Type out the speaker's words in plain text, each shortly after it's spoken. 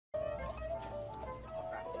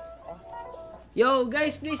Yo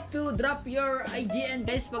guys, please to drop your IGN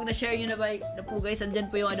guys pag na-share nyo na po guys. Andyan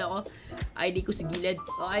po yung ano ko, ID ko sa gilid.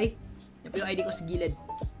 Okay? Yan po yung ID ko sa gilid.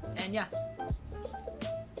 And yeah.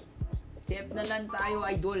 CF na lang tayo,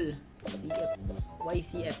 idol. CF.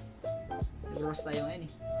 YCF. Nag-roast tayo ngayon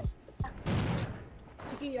eh.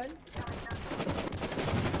 Kian?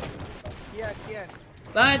 Kian.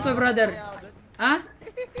 Bakit pa brother? Ha?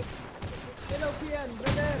 Hello Kian,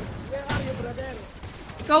 brother. Where are you, brother?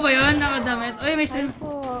 Ikaw ba yun? Nakadamit? Oy, may stream.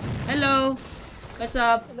 Hello. What's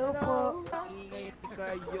up? Hello po.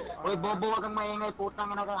 Uy, bobo, wag kang maingay,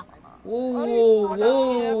 putang ina ka. Wow.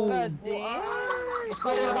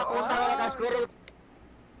 Squirrel ba, putang ina ka, squirrel.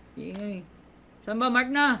 Ingay. Saan ba?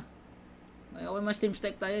 Mark na. Ay, okay, mas team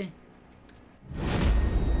step tayo eh.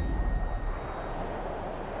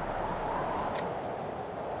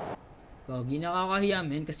 Gagi, nakakahiya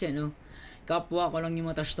men kasi ano, kapwa ko lang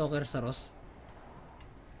yung mga stalker sa Ross.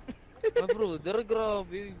 Brother,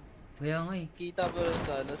 grabe. Kaya nga eh. Kita mo lang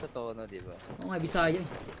sa ano, sa tono, di ba? Oo nga, Bisaya eh.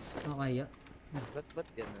 Nakakahiya. Ba't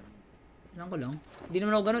ganun? Lang ko lang. Hindi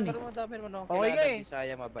naman ako ganun eh. Pero madami naman akong Okay nga kilala, eh.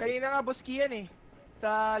 Bisaya mabait. Kanina nga boss Kian eh.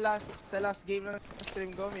 Sa last game ng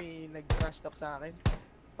stream ko may nag-trash talk sa akin.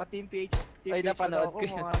 Pati yung PH. Ay, napanood ko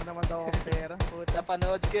yun. Mga naman daw akong pera.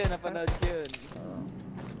 Napanood ko yun.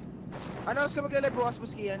 Ano oras ka maglalay bukas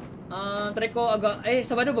boss Kian? Try ko aga. Eh,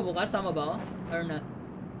 Sabado ba bukas? Tama ba ako? Or not?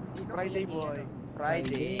 Friday boy.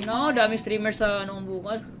 Friday. No, dami streamer sa anong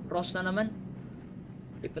bukas. Ross na naman.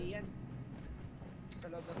 Lipat.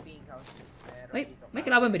 Sa loob ng pink house. May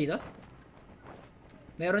kalaban ba dito?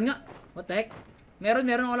 Meron nga. What the heck? Meron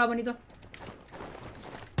ang kalaban dito.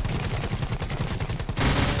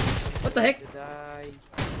 What the heck? Die.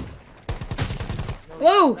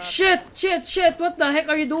 Whoa! Shit! What the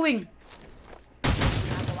heck are you doing?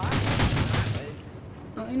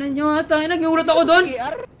 Ang ina nyo ata. Nagulat ako doon.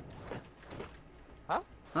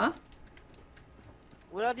 Ha?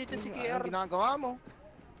 Wala dito si KR. Ang ginagawa mo?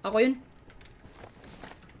 Ako yun.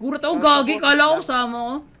 Gulat ako, gagi. Kala ko kasama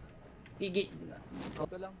ko. Gigi.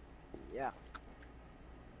 Ito lang. Yak.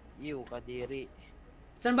 Ew, kadiri.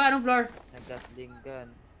 Saan ba? Anong floor? Nagkaslinggan.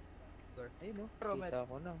 Ayun no, kita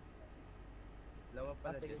ko na. Lawa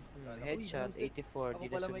pala din. Headshot, 84, di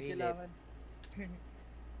na sumilip.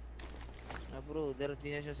 Brother, di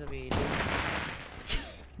na siya sumilip.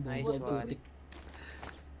 Nice one.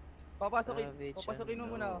 Papasokin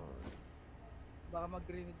mo muna ako. Baka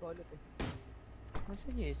mag-grenade ko ulit eh.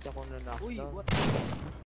 Masan yung isa kong nanakta? Uy, what?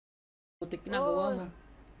 Putik ginagawa mo.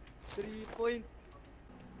 3 point.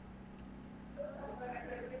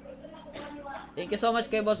 Thank you so much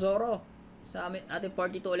kay Boss Zoro. Sa ating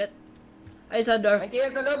party to ulit. Ay, Sandor. Ay, Kian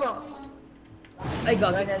sa lobo. Ay,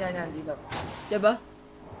 gagi. Yan, dito. Diba?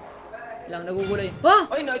 Lang nagugulay. Ha?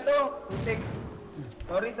 Oy, no, ito. Putik.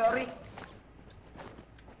 Sorry.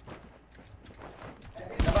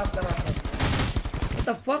 Labas. What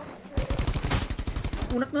the fuck?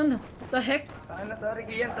 Unat nun. What the heck? Ano, sorry,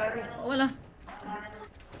 Kian, sorry. Wala.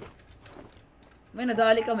 May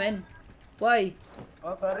nadali ka, men. Why?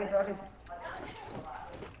 Oh, sorry.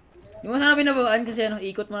 Di mo sana binabaan kasi ano,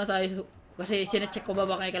 ikot muna tayo. Kasi sinecheck ko ba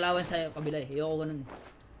baka may kalawan sa kabila eh. Ayoko ganun eh.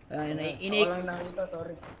 Kaya Ako lang nakita,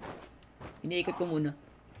 sorry. iniikot ko muna.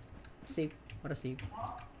 Safe. Para safe.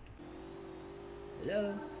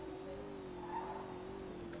 Hello?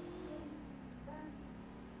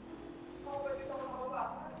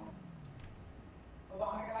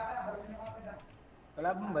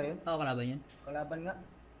 Kalaban ba yun? Oo, kalaban yun. Kalaban nga.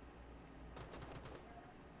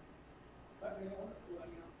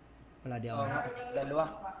 Wala di ako. Dalawa.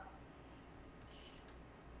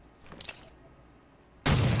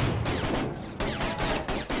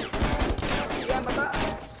 Yan, bata!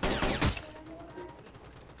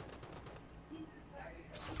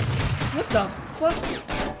 What the fuck?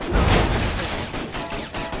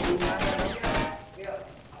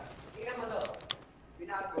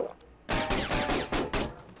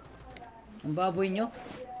 Ang baboy nyo.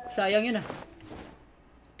 Sayang yun ah.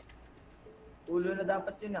 Ulo na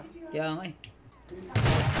dapat yun ah. Kaya nga eh.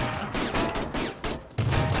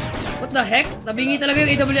 What the heck? Nabingi talaga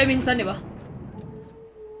yung AWM minsan, di ba?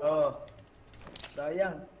 Oo.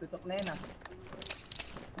 Sayang. Tutok na yun ah.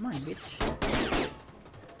 Come on, bitch.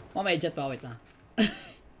 May jet pa. Wait na.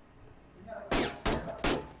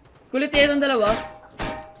 Kulit yan itong dalawa.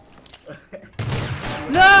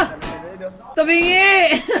 La!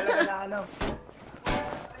 Tabingi!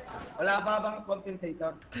 Wala pa bang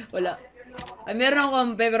compensator? Wala. Ay, meron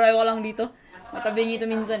akong kampe pero ayaw ko lang dito. Matabingi ito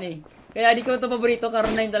minsan eh. Kaya di ko ito paborito. Car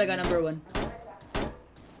 9 talaga, number 1.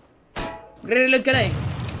 Magre-reload ka na eh.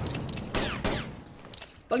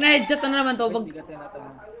 Pag na-headshot na naman to, pag...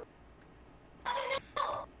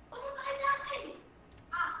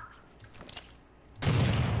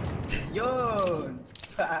 Yun!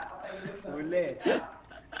 Uli.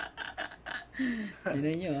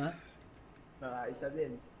 Yun nyo ha. Nakaisa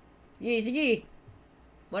din. Sige, sige.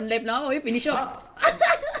 One life lang ako eh, finish off. Ah!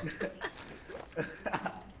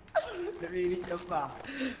 Narinig ka pa.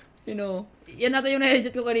 You know, yan natin yung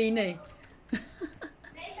na-headshot ko kanina eh.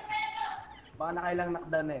 Baka nakailang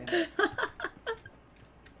knockdown na eh.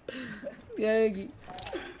 Gagi.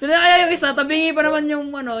 So na kaya yung isa, tabingi pa naman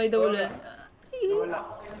yung ano, ito ulit.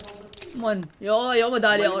 Wala. Come on. Ayoko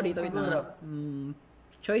madali ako dito. Wait lang.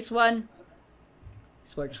 Choice 1.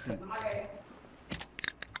 Sports League.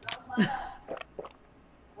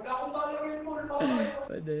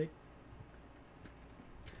 Pwede.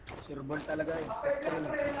 Sureball talaga eh.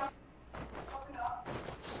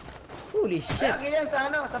 Holy shit. Lagi yan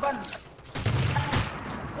sa ano, sa ban.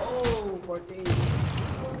 Oh, 48.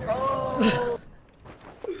 Oh!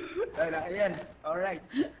 Ay, laki yan. Alright.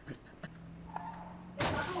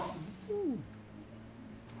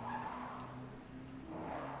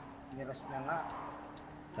 Niras na nga.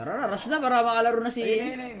 Tara na, rush na para makalaro na si...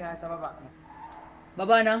 Ayun, nasa baba.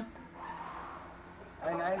 Baba na.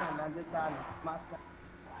 Ayun, nandun sa ano. Mas na.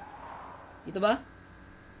 Ito ba?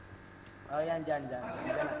 Oh, yan, dyan. Dyan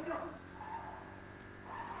na.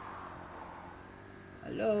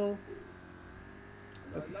 Hello?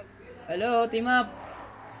 Hello, team up.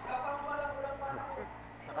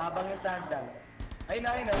 Nakabang yung sandal. Ayun.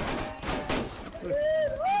 Ay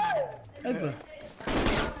ba?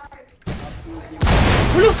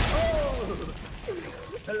 Hulo!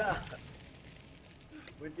 Wala.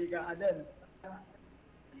 Bunti ka ka din.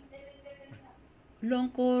 Long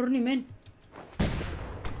corny, men.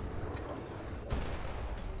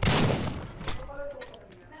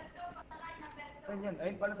 Saan yan?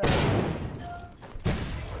 Ayun pala sa...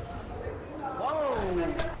 Wow!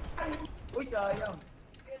 Uy, sayang.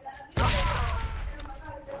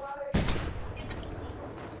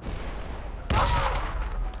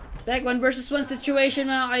 Tek, 1 versus 1 situation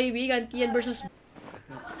mga kaibigan. Kian versus...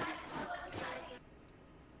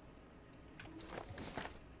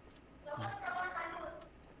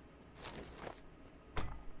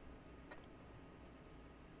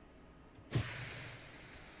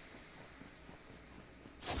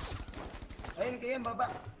 Ayun kayo,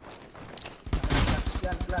 baba.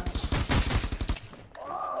 Yan, clutch.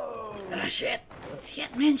 Wow! Ah, shit!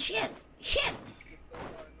 Shit, man! Shit! Shit!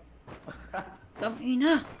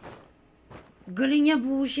 Tangina! Galing niya,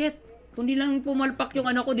 bullshit! Kundi lang pumalpak yung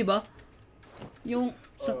ano ko, di ba? Yung...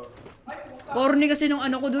 Corny kasi nung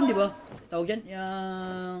ano ko dun, di ba? Tawag dyan?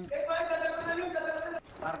 Yung...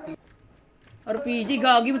 RPG,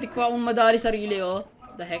 gagi, matik pa akong madali sarili, oh.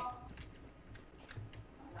 The heck?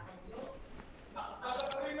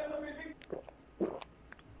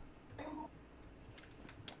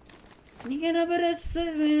 Hindi ka na ba nasa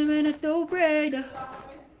na to bread?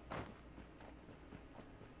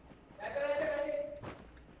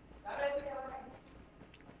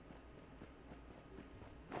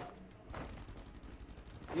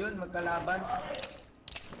 Yun, magkalaban.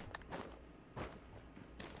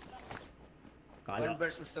 Kala. 1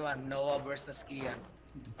 versus 1. Noah versus Kian.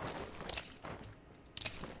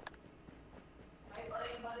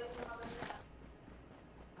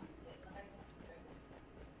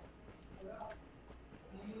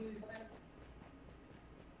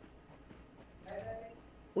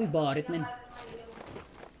 Uy, barit, men.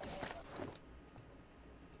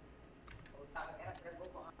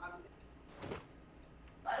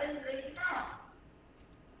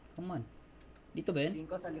 Come on. Dito ba yun? Tingin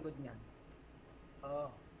ko sa likod niya. Oo.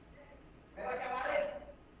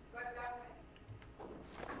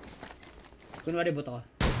 Kunwari bot ako.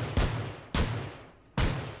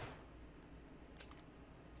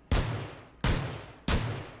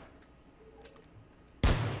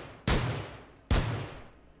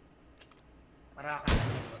 Para ka na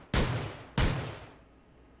yun.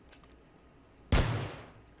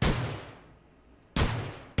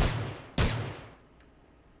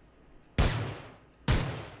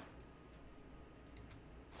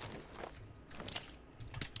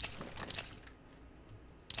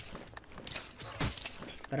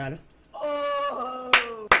 Paralo. Oh!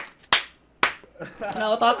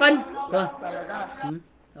 Nautakan. Talaga.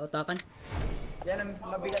 Nautakan. Yan ang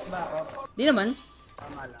mabigat ba ako? Di naman.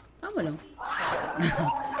 Tama lang. Tama lang.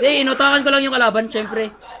 Eh, inutakan ko lang yung kalaban,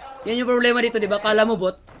 syempre. Yan yung problema dito, di ba? Kala mo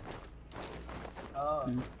bot. Oo.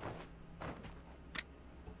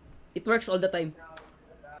 It works all the time.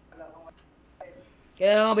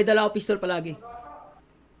 Kaya nga may dala ako pistol palagi.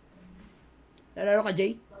 Lalaro ka,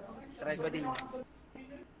 Jay? Try ko din.